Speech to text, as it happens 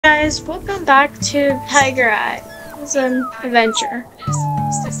Guys, welcome back to Tiger Eye. It's an adventure.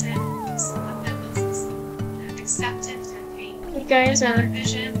 You guys are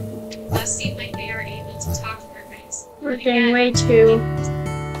we're getting way too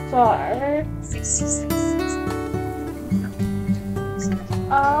far.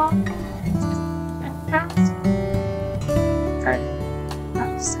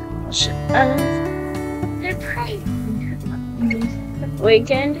 They're probably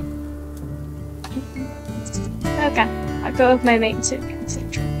weekend. Okay, I'll go with my main suit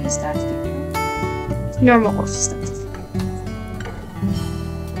and stuff. Normal stuff.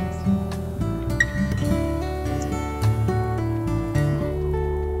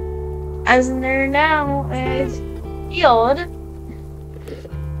 As they're now healed,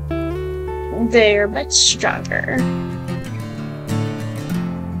 they're much stronger.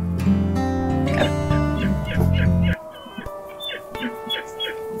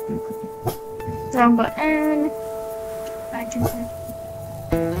 Wrong button. I can.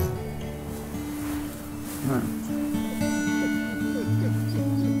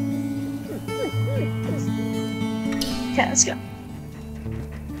 Okay, let's go.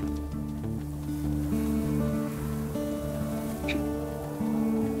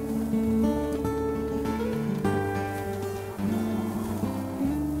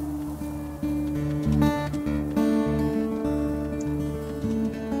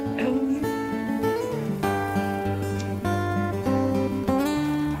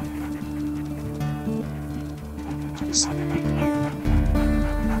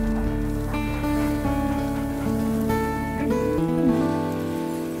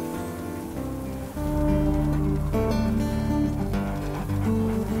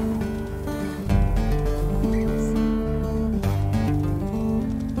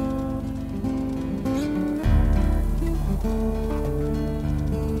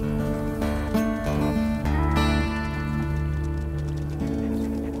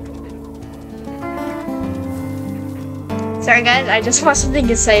 Sorry guys, I just want something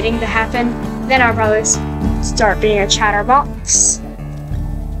exciting to happen. Then I'll probably start being a chatterbox.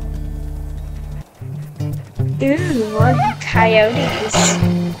 Ooh, coyotes.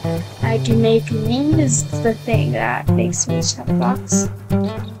 I can make names the thing that makes me a chatterbox.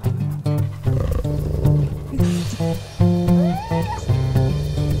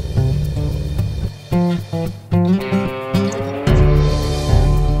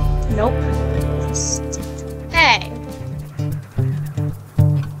 Nope. Hey.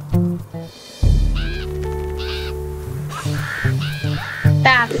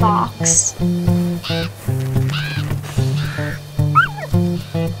 That fox.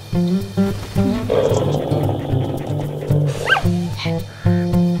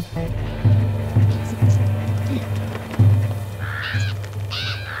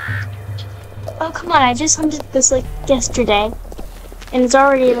 Oh come on, I just hunted this like yesterday. And it's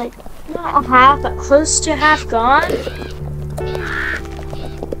already like not half, but close to half gone.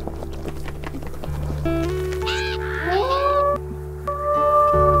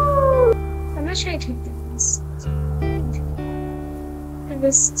 I'm not sure I take this. And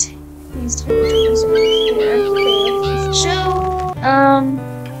this these two here. Show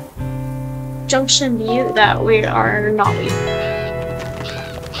Junction View that we are not leaving.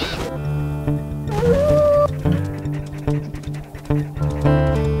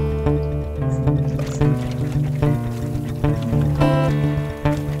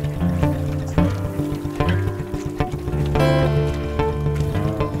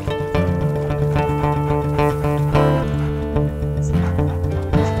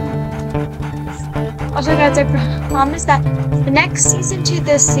 Also guys, I promise that the next season to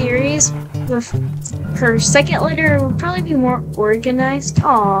this series, with her second letter, will probably be more organized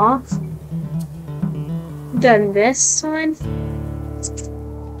than this one.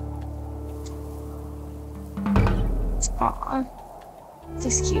 Aw,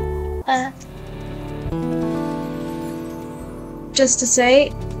 this is cute. Just to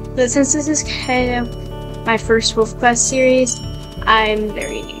say that since this is kind of my first Wolf Quest series, I'm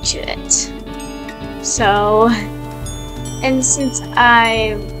very new to it. So, and since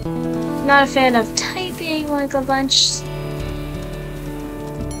I'm not a fan of typing like a bunch,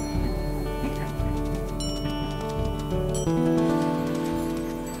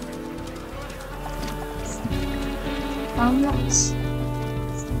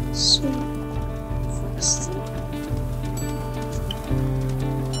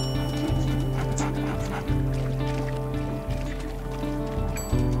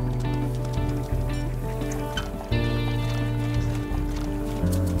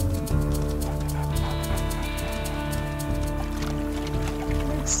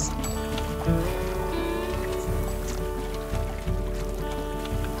 let's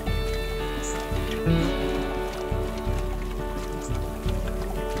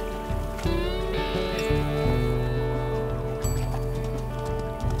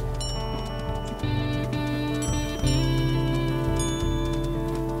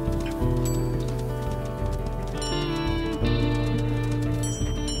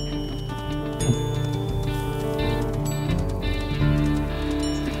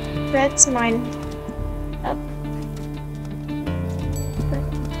Red's mine. Up.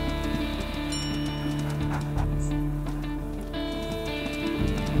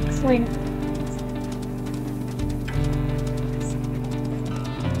 Clean.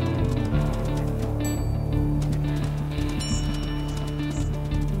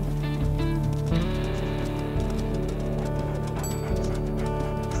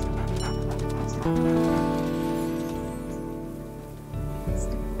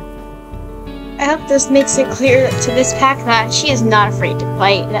 I hope this makes it clear to this pack that she is not afraid to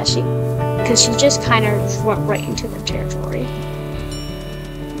fight, because she just kind of just went right into their territory.